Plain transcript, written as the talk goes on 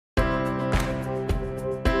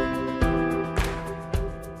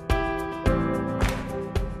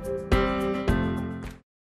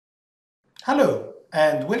Hello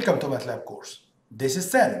and welcome to MATLAB course. This is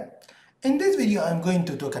Salim. In this video I'm going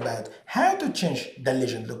to talk about how to change the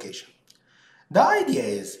legend location. The idea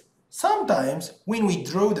is sometimes when we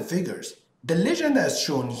draw the figures, the legend as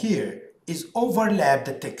shown here is overlap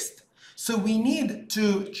the text. So we need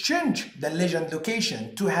to change the legend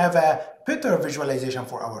location to have a better visualization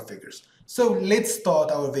for our figures. So let's start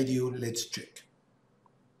our video, let's check.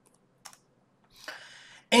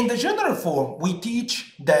 In the general form, we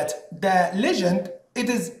teach that the legend, it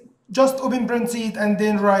is just open parentheses and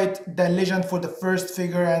then write the legend for the first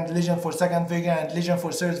figure and legend for second figure and legend for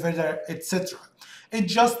third figure, etc. It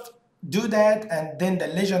just do that and then the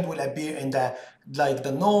legend will appear in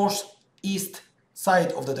the north, east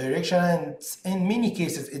side of the direction, and in many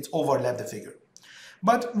cases it overlap the figure.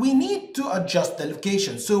 But we need to adjust the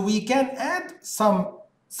location, so we can add some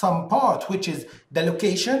part which is the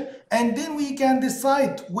location, and then we can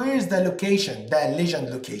decide where is the location, the legend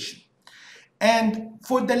location. And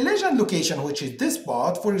for the legend location, which is this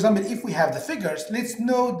part, for example, if we have the figures, let's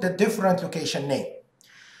know the different location name.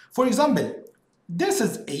 For example, this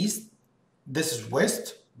is east, this is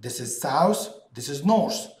west, this is south, this is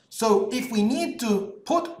north. So if we need to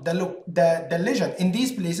put the legend in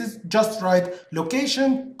these places, just write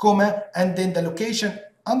location, comma, and then the location.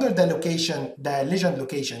 Under the location, the legend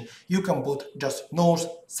location, you can put just north,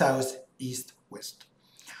 south, east, west.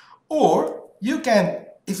 Or you can,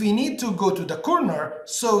 if we need to go to the corner,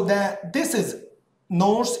 so that this is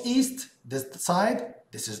northeast, this side,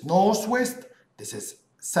 this is northwest, this is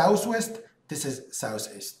southwest, this is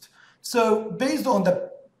southeast. So based on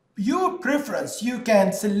your preference, you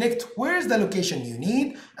can select where is the location you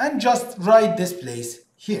need and just write this place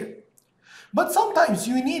here. But sometimes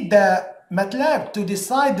you need the MATLAB to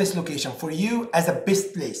decide this location for you as a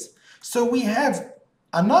best place. So we have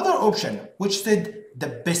another option which said the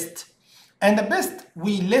best. And the best,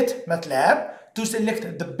 we let MATLAB to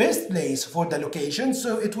select the best place for the location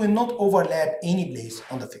so it will not overlap any place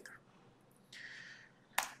on the figure.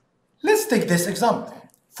 Let's take this example.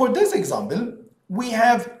 For this example, we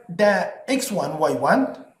have the x1,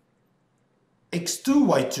 y1, x2,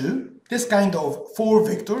 y2, this kind of four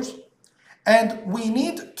vectors. And we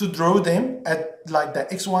need to draw them at like the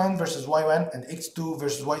x1 versus y1 and x2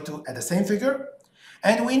 versus y2 at the same figure.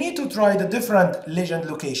 And we need to try the different legend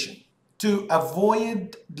location to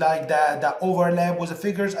avoid like the overlap with the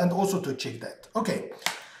figures and also to check that. Okay,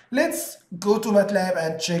 let's go to MATLAB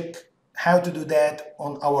and check how to do that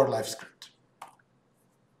on our live script.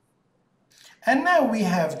 And now we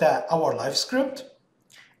have our live script.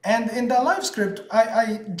 And in the live script,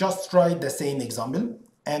 I just write the same example.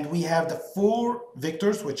 And we have the four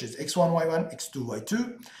vectors, which is x1, y1, x2,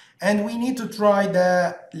 y2. And we need to try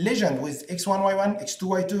the legend with x1, y1, x2,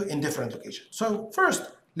 y2 in different locations. So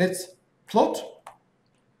first, let's plot.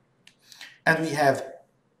 And we have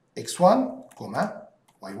x1, comma,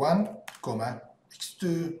 y1, comma,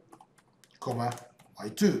 x2, comma,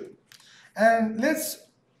 y2. And let's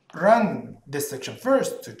run this section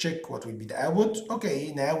first to check what will be the output.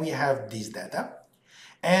 Okay, now we have these data.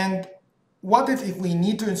 And what if we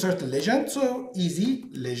need to insert a legend? So easy,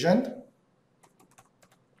 legend,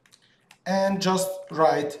 and just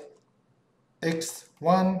write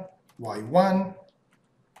x1, y1,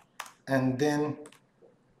 and then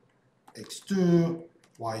x2,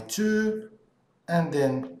 y2, and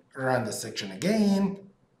then run the section again.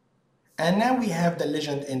 And now we have the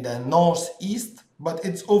legend in the northeast, but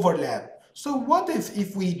it's overlap. So what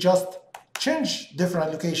if we just change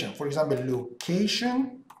different location? For example,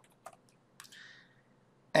 location.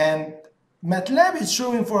 And MATLAB is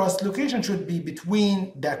showing for us location should be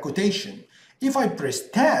between the quotation. If I press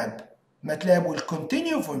tab, MATLAB will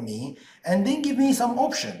continue for me and then give me some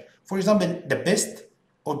option. For example, the best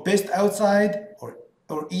or best outside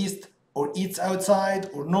or east or east outside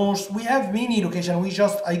or north. We have many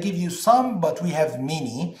locations. I give you some, but we have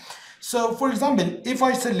many. So for example, if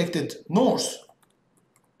I selected north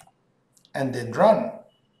and then run,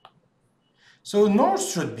 so north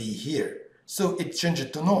should be here. So it changed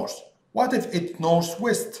it to north. What if it's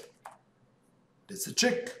northwest? Let's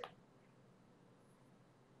check.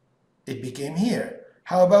 It became here.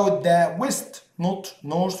 How about the west? Not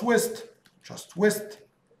northwest, just west.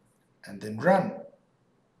 And then run.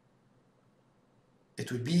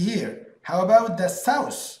 It would be here. How about the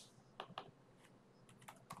south?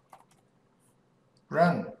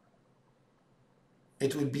 Run.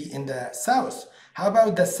 It would be in the south. How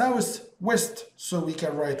about the southwest? So we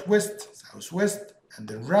can write west, southwest, and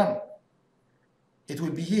then run. It will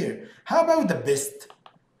be here. How about the best?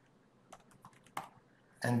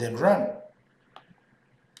 And then run.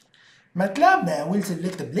 MATLAB now will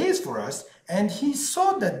select a place for us, and he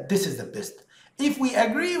saw that this is the best. If we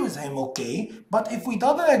agree with him, okay, but if we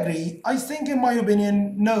don't agree, I think in my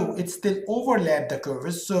opinion, no, it still overlapped the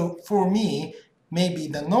curves. So for me, maybe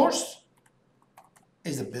the north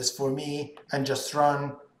is the best for me, and just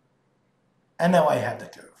run, and now I have the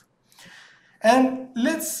curve. And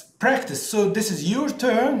let's practice. So this is your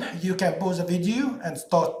turn. You can pause the video and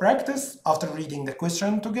start practice after reading the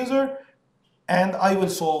question together, and I will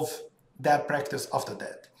solve that practice after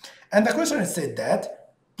that. And the question is said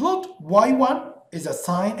that plot y1 is a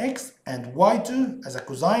sine x and y2 as a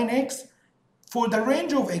cosine x for the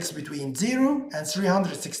range of x between 0 and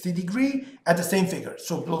 360 degree at the same figure.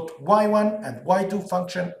 So plot y1 and y2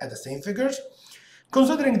 function at the same figures,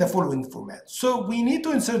 considering the following format. So we need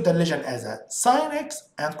to insert the legend as a sine x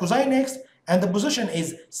and cosine x, and the position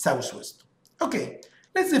is southwest. Okay,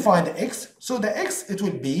 let's define the x. So the x, it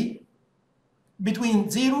will be between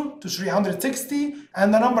 0 to 360,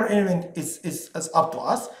 and the number element is up to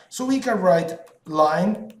us. So we can write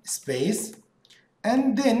line space,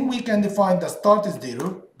 and then we can define the start is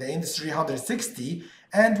 0, the end is 360,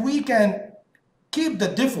 and we can keep the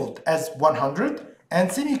default as 100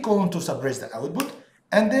 and semicolon to suppress the output.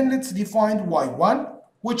 And then let's define y1,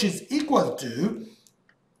 which is equal to,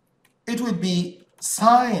 it will be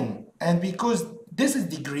sine, and because this is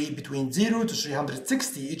degree between 0 to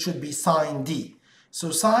 360, it should be sine d.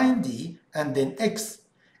 So sine d, and then x,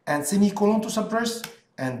 and semicolon to suppress,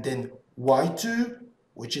 and then y2,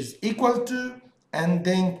 which is equal to, and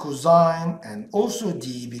then cosine, and also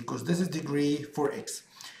d, because this is degree for x,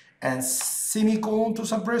 and semicolon to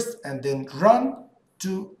suppress, and then run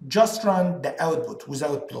to just run the output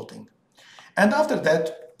without plotting. And after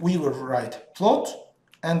that, we will write plot,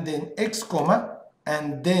 and then x comma,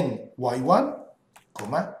 and then y1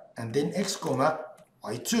 comma, and then x comma,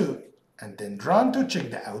 y2, and then run to check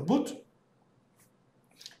the output.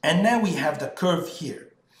 And now we have the curve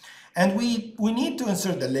here. And we need to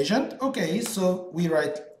insert the legend. Okay, so we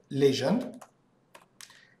write legend,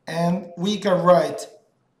 and we can write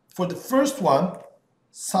for the first one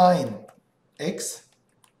sine x,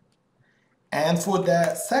 and for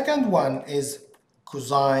the second one is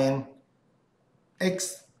cosine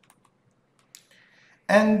x,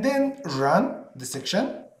 and then run the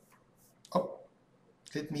section. Oh,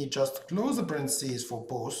 let me just close the parentheses for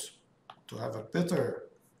pause to have a better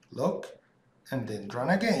look, and then run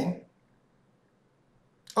again.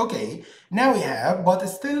 Okay, now we have, but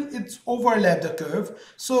still it's overlapped the curve,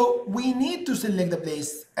 so we need to select the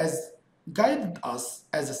place as guided us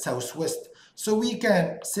as a southwest. So we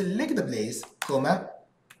can select the place, comma,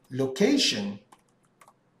 location,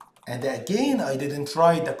 and again I didn't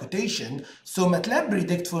write the quotation, so MATLAB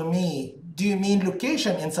predict for me, do you mean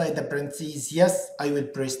location inside the parentheses? Yes, I will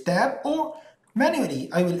press tab, or manually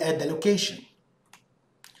I will add the location.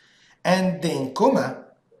 And then comma,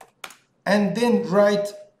 and then write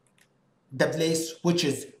the place which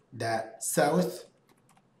is the south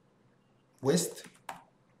west,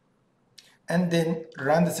 and then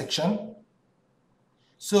run the section.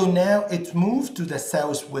 So now it moved to the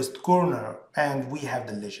southwest corner, and we have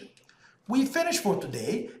the legend. We finished for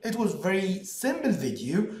today. It was very simple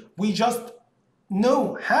video. We just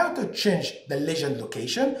know how to change the legend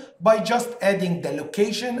location by just adding the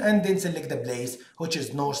location and then select the place, which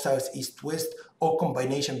is north, south, east, west, or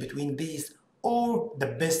combination between these, or the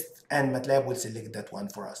best, and MATLAB will select that one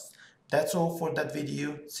for us. That's all for that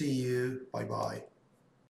video. See you. Bye bye.